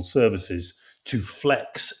digital services, to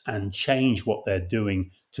flex and change what they're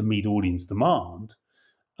doing to meet audience demand.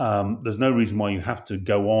 There's no reason why you have to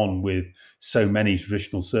go on with so many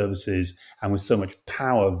traditional services and with so much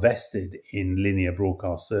power vested in linear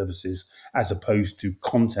broadcast services, as opposed to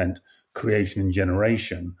content creation and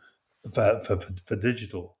generation for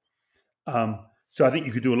digital. So I think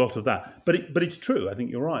you could do a lot of that, but it's true. I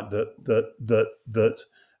think you're right that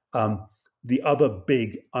the other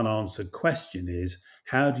big unanswered question is,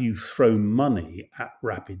 how do you throw money at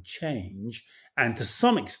rapid change and to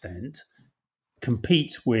some extent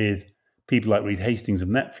compete with people like Reed Hastings of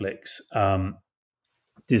Netflix,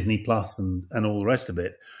 Disney Plus, and all the rest of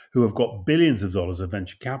it, who have got billions of dollars of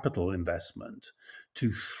venture capital investment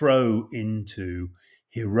to throw into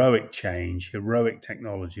heroic change, heroic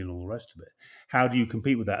technology, and all the rest of it? How do you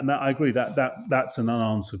compete with that? And I agree that's an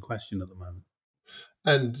unanswered question at the moment.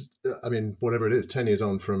 And I mean, whatever it is, 10 years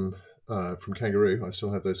on from Kangaroo, I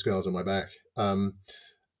still have those scars on my back.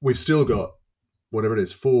 We've still got, whatever it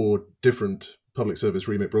is, 4 different public service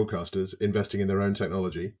remit broadcasters investing in their own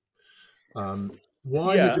technology.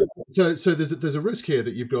 Why? Yeah. So there's a risk here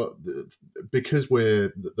that you've got, because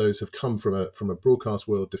those have come from a broadcast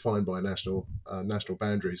world defined by national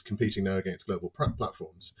boundaries, competing now against global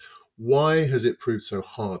platforms. Why has it proved so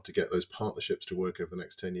hard to get those partnerships to work over the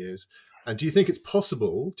next 10 years? And do you think it's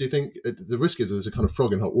possible? Do you think the risk is there's a kind of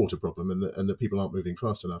frog in hot water problem, and that people aren't moving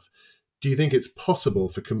fast enough? Do you think it's possible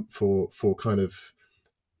for kind of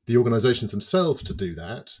the organisations themselves to do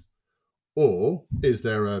that? Or is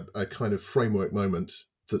there a kind of framework moment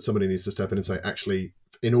that somebody needs to step in and say, actually,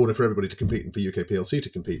 in order for everybody to compete and for UK PLC to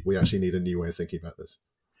compete, we actually need a new way of thinking about this?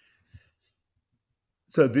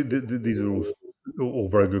 So these are all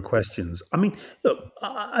very good questions. I mean, look,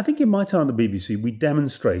 I think in my time at the BBC, we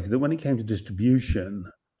demonstrated that when it came to distribution,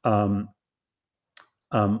 Freeview,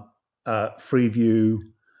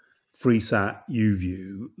 FreeSat,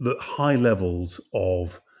 UView, that high levels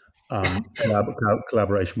of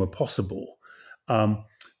collaboration were possible.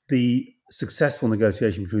 The successful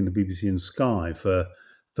negotiation between the BBC and Sky for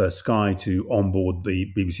Sky to onboard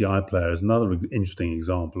the BBC iPlayer is another interesting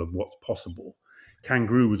example of what's possible.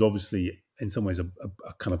 Kangaroo was obviously, in some ways, a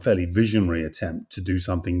kind of fairly visionary attempt to do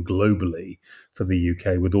something globally for the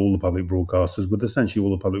UK with all the public broadcasters, with essentially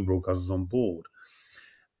all the public broadcasters on board.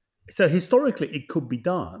 So historically, it could be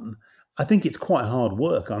done. I think it's quite hard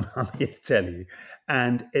work, I'm here to tell you.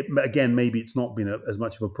 And again, maybe it's not been as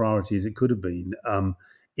much of a priority as it could have been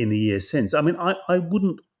in the years since. I mean, I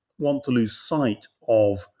wouldn't want to lose sight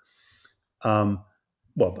of, I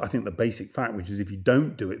think the basic fact, which is if you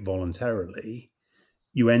don't do it voluntarily,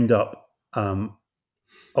 you end up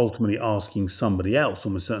ultimately asking somebody else,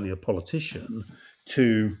 almost certainly a politician,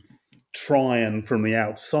 to try and from the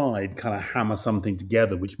outside kind of hammer something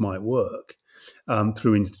together which might work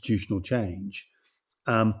through institutional change.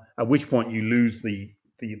 At which point you lose the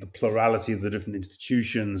plurality of the different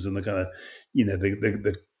institutions and the kind of,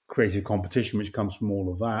 the creative competition which comes from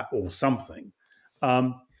all of that, or something.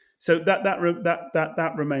 So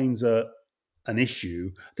that remains an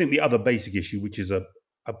issue. I think the other basic issue, which is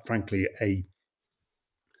frankly a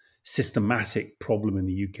systematic problem in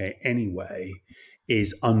the UK anyway,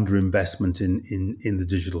 is underinvestment in the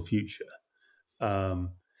digital future.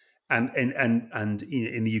 And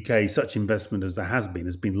in the UK, such investment as there has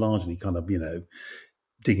been largely kind of,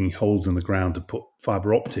 digging holes in the ground to put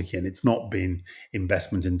fibre optic in. It's not been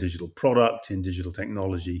investment in digital product, in digital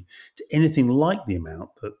technology, to anything like the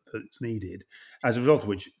amount that's needed. As a result of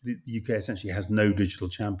which, the UK essentially has no digital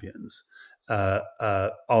champions.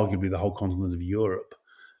 Arguably, the whole continent of Europe,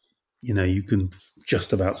 you can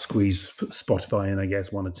just about squeeze Spotify in, I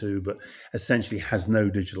guess, one or two, but essentially has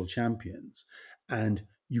no digital champions. And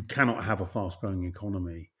you cannot have a fast-growing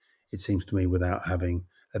economy, it seems to me, without having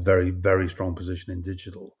a very, very strong position in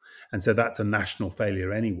digital. And so that's a national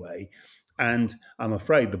failure anyway. And I'm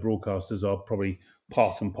afraid the broadcasters are probably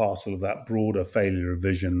part and parcel of that broader failure of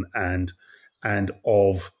vision and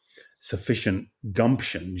of sufficient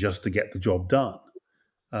gumption just to get the job done.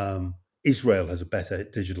 Israel has a better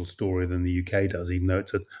digital story than the UK does, even though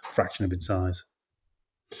it's a fraction of its size.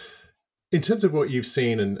 In terms of what you've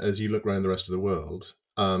seen, and as you look around the rest of the world,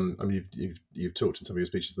 I mean, you've talked in some of your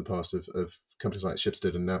speeches in the past of companies like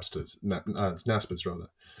Shipstead and Naspers rather,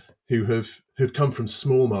 who have come from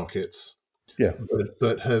small markets Yeah.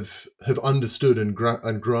 but have understood and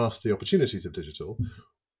grasped the opportunities of digital.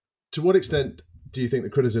 To what extent do you think the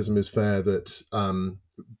criticism is fair that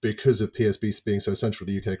because of PSB being so central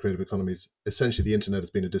to the UK creative economies, essentially the internet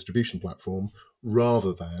has been a distribution platform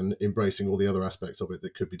rather than embracing all the other aspects of it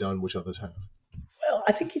that could be done, which others have? Well,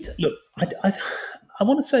 I think I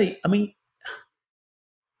want to say, I mean,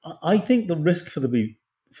 I think the risk for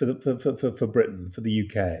for Britain, for the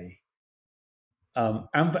UK,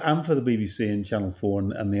 and for the BBC and Channel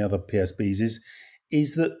 4 and the other PSBs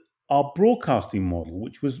is that our broadcasting model,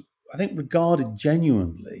 which was, I think, regarded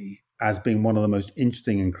genuinely as being one of the most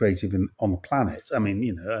interesting and creative on the planet. I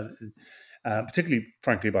mean, particularly,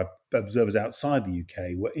 frankly, by observers outside the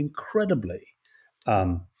UK, were incredibly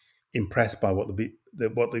impressed by what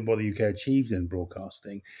the UK achieved in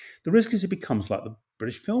broadcasting. The risk is it becomes like the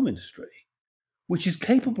British film industry, which is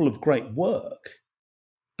capable of great work,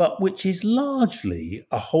 but which is largely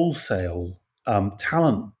a wholesale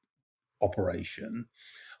talent operation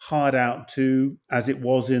hired out to, as it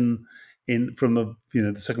was in from the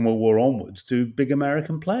Second World War onwards, to big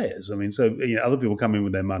American players. I mean, so other people come in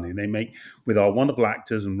with their money and they make, with our wonderful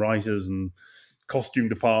actors and writers and costume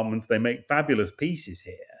departments, they make fabulous pieces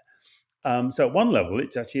here. So at one level,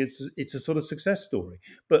 it's a sort of success story,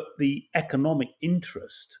 but the economic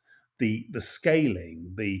interest, the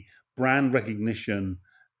scaling, the brand recognition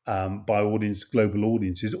by global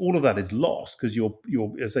audiences, all of that is lost because you're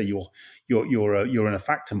in a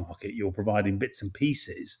factor market. You're providing bits and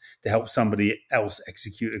pieces to help somebody else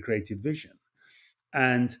execute a creative vision,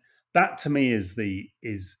 and that to me is the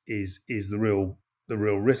real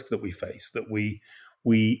risk that we face. That we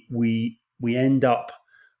end up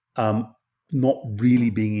not really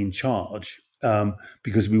being in charge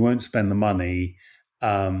because we won't spend the money.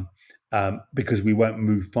 Because we won't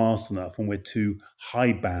move fast enough and we're too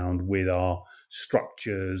high-bound with our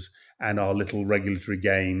structures and our little regulatory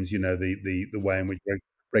games, the way in which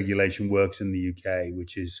regulation works in the UK,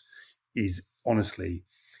 which is honestly,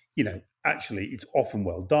 actually it's often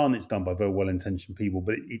well done. It's done by very well-intentioned people,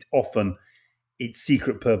 but its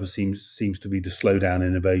secret purpose seems to be to slow down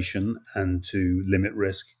innovation and to limit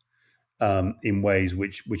risk in ways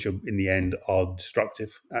which are in the end are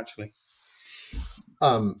destructive, actually.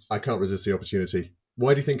 I can't resist the opportunity.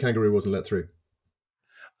 Why do you think Kangaroo wasn't let through?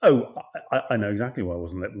 Oh, I know exactly why it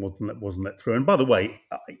wasn't let through. And by the way,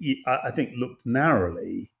 I think looked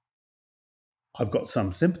narrowly, I've got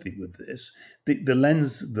some sympathy with this. The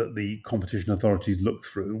lens that the competition authorities looked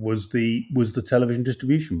through was the television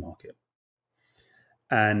distribution market,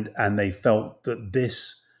 and they felt that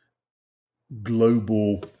this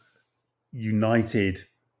global united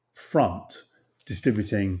front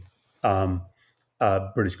distributing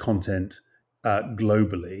British content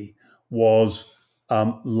globally was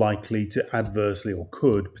likely to adversely, or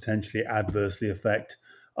could potentially adversely affect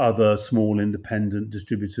other small independent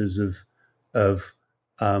distributors of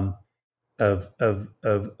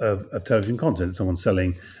television content. Someone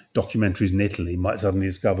selling documentaries in Italy might suddenly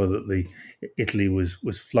discover that Italy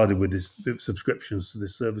was flooded with subscriptions to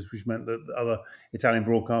this service, which meant that the other Italian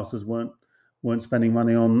broadcasters weren't spending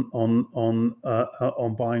money on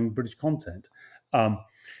buying British content.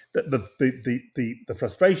 The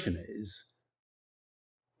frustration is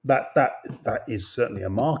that is certainly a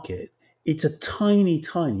market. It's a tiny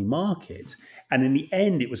market, and in the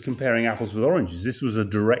end, it was comparing apples with oranges. This was a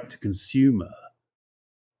direct-to-consumer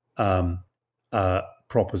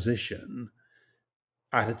proposition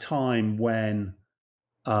at a time when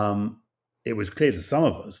it was clear to some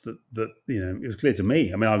of us that it was clear to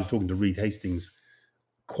me. I mean, I was talking to Reed Hastings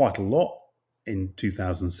quite a lot in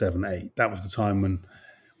 2007-8. That was the time when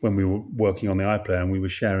we were working on the iPlayer and we were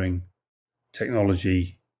sharing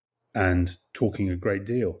technology and talking a great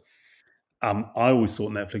deal. I always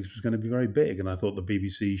thought Netflix was going to be very big, and I thought the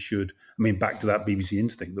BBC should, back to that BBC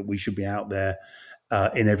instinct, that we should be out there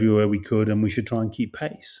in everywhere we could, and we should try and keep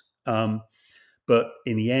pace. But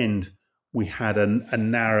in the end, we had a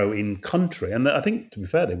narrow in-country, and I think, to be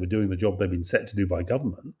fair, they were doing the job they've been set to do by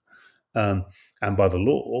government and by the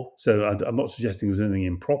law. So I'm not suggesting there was anything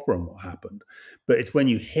improper in what happened, but it's when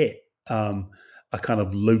you hit a kind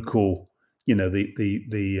of local,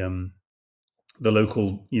 the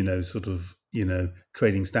local, sort of,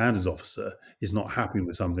 trading standards officer is not happy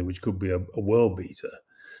with something which could be a world beater.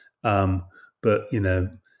 But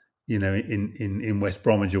in West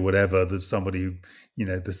Bromwich or whatever, there's somebody who,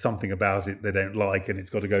 there's something about it they don't like, and it's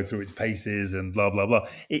got to go through its paces and blah blah blah.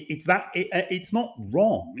 It's not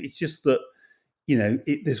wrong. It's just that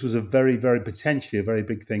this was a very, very potentially a very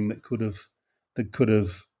big thing that could have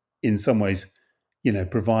in some ways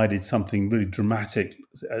provided something really dramatic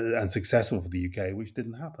and successful for the UK, which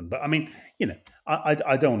didn't happen. But I mean,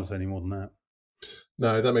 I don't want to say any more than that.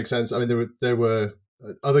 No, that makes sense. I mean, there were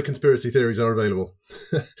other conspiracy theories are available.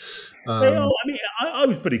 I mean, I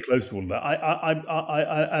was pretty close to all of that.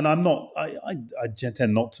 And I'm not. I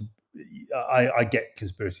tend not to. I get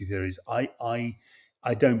conspiracy theories. I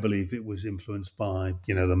don't believe it was influenced by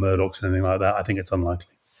the Murdochs or anything like that. I think it's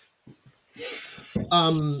unlikely.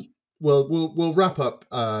 Well, we'll wrap up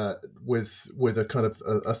with a kind of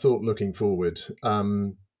a thought looking forward.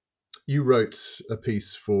 You wrote a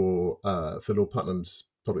piece for Lord Putnam's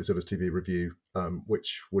Public Service TV review,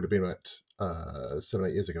 which would have been about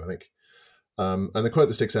 7-8 years ago, I think. And the quote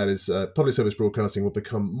that sticks out is, public service broadcasting will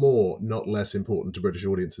become more, not less important to British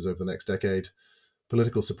audiences over the next decade.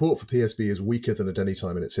 Political support for PSB is weaker than at any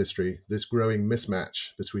time in its history. This growing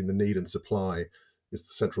mismatch between the need and supply is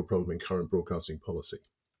the central problem in current broadcasting policy.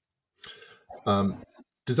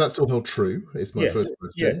 Does that still hold true? Is my first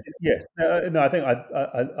question. Yes. No, I think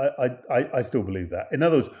I still believe that. In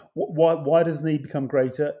other words, why does the need become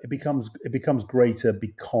greater? It becomes greater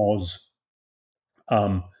because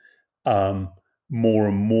more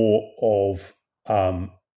and more of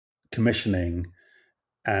commissioning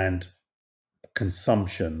and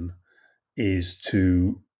consumption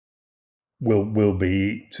will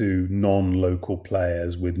be to non-local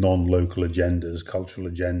players with non-local agendas, cultural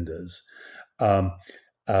agendas.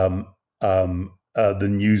 The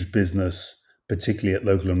news business, particularly at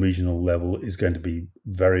local and regional level, is going to be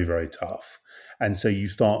very, very tough. And so you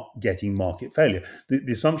start getting market failure.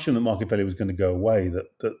 The assumption that market failure was going to go away, that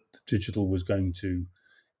digital was going to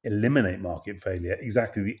eliminate market failure,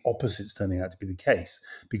 exactly the opposite is turning out to be the case,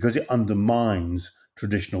 because it undermines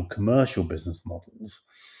traditional commercial business models.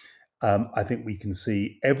 I think we can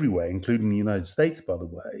see everywhere, including the United States, by the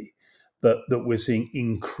way, that we're seeing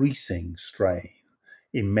increasing strain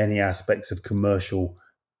in many aspects of commercial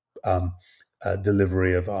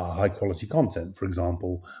delivery of our high-quality content, for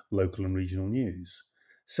example, local and regional news.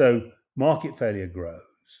 So market failure grows.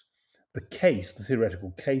 The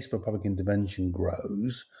theoretical case for public intervention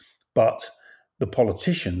grows, but the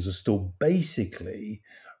politicians are still basically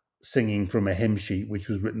singing from a hymn sheet which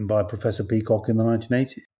was written by Professor Peacock in the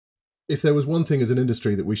 1980s. If there was one thing as an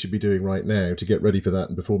industry that we should be doing right now to get ready for that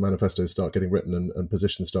and before manifestos start getting written and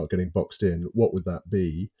positions start getting boxed in, what would that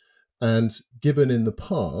be? And given in the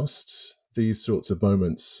past, these sorts of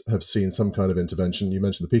moments have seen some kind of intervention. You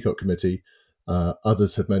mentioned the Peacock Committee.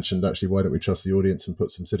 Others have mentioned, actually, why don't we trust the audience and put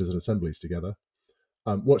some citizen assemblies together?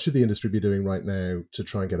 What should the industry be doing right now to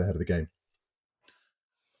try and get ahead of the game?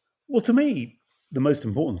 Well, to me, the most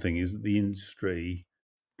important thing is that the industry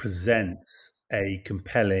presents a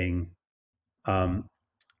compelling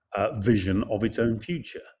vision of its own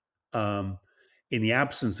future. In the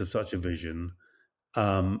absence of such a vision,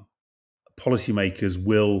 policymakers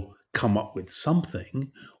will come up with something,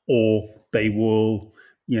 or they will,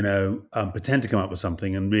 pretend to come up with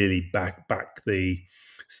something and really back the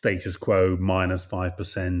status quo minus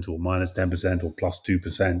 5% or minus 10% or plus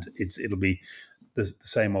 2%. It'll be the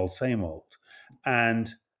same old. And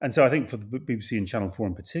so I think for the BBC and Channel 4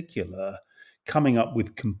 in particular, coming up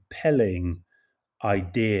with compelling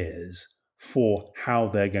ideas for how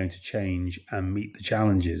they're going to change and meet the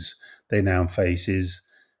challenges they now face is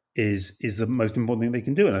the most important thing they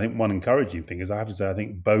can do. And I think one encouraging thing is, I have to say, I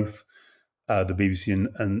think both the BBC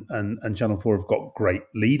and Channel 4 have got great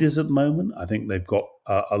leaders at the moment. I think they've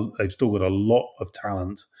still got a lot of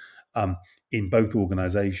talent in both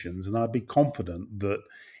organisations, and I'd be confident that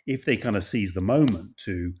if they kind of seize the moment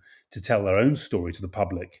to tell their own story to the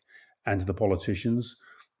public and to the politicians,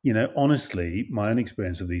 honestly, my own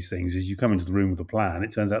experience of these things is you come into the room with a plan.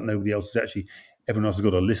 It turns out everyone else has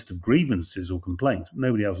got a list of grievances or complaints.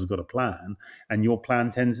 Nobody else has got a plan, and your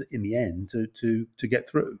plan tends, in the end, to get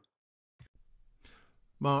through.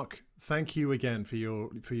 Mark, thank you again for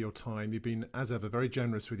your time. You've been, as ever, very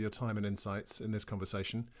generous with your time and insights in this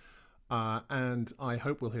conversation, and I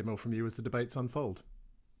hope we'll hear more from you as the debates unfold.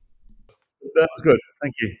 That was good.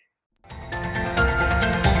 Thank you.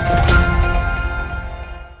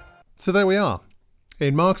 So there we are.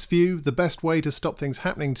 In Mark's view, the best way to stop things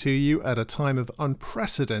happening to you at a time of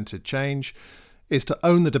unprecedented change is to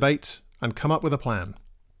own the debate and come up with a plan.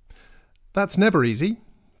 That's never easy,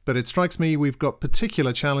 but it strikes me we've got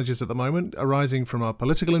particular challenges at the moment arising from our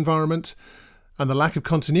political environment and the lack of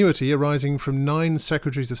continuity arising from 9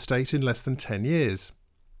 Secretaries of State in less than 10 years.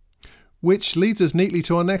 Which leads us neatly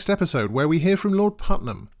to our next episode, where we hear from Lord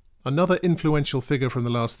Putnam, another influential figure from the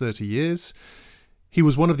last 30 years. He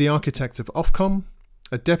was one of the architects of Ofcom,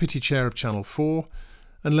 a deputy chair of Channel 4,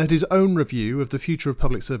 and led his own review of the future of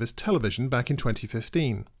public service television back in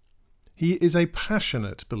 2015. He is a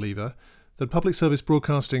passionate believer that public service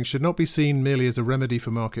broadcasting should not be seen merely as a remedy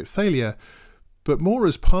for market failure, but more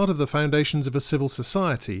as part of the foundations of a civil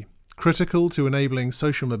society, critical to enabling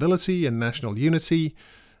social mobility and national unity,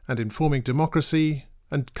 and informing democracy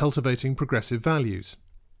and cultivating progressive values.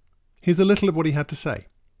 Here's a little of what he had to say.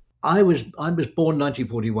 I was born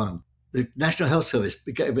 1941. The National Health Service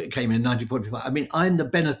came in 1945. I mean, I'm the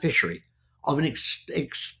beneficiary of an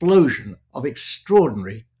explosion of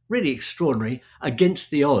extraordinary, really extraordinary,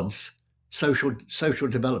 against the odds social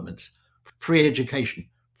developments, free education,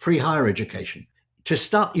 free higher education. To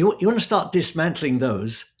start, you want to start dismantling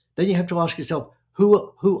those, then you have to ask yourself,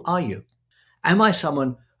 who are you? Am I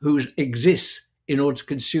someone who exists in order to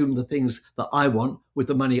consume the things that I want with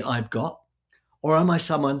the money I've got? Or am I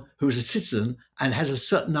someone who's a citizen and has a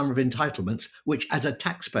certain number of entitlements, which as a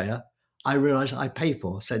taxpayer, I realise I pay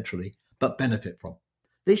for centrally, but benefit from?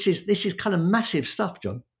 This is kind of massive stuff,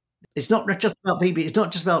 John. It's not just about PB. It's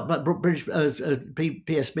not just about British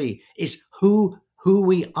PSB. It's who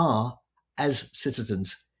we are as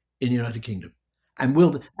citizens in the United Kingdom, and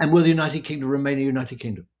will the United Kingdom remain a United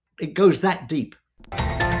Kingdom? It goes that deep.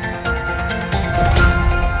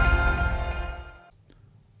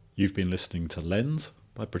 You've been listening to Lens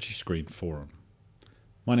by British Screen Forum.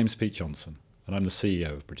 My name's Pete Johnson, and I'm the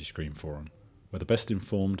CEO of British Screen Forum, where the best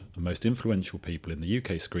informed and most influential people in the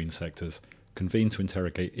UK screen sectors convene to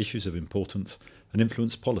interrogate issues of importance and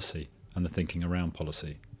influence policy and the thinking around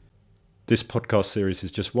policy. This podcast series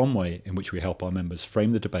is just one way in which we help our members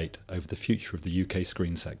frame the debate over the future of the UK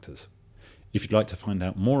screen sectors. If you'd like to find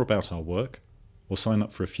out more about our work or sign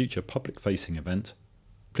up for a future public-facing event,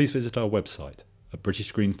 please visit our website at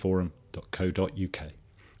britishscreenforum.co.uk,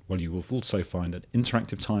 where you will also find an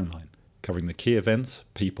interactive timeline covering the key events,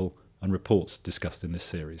 people and reports discussed in this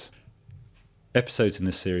series. Episodes in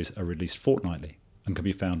this series are released fortnightly and can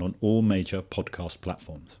be found on all major podcast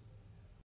platforms.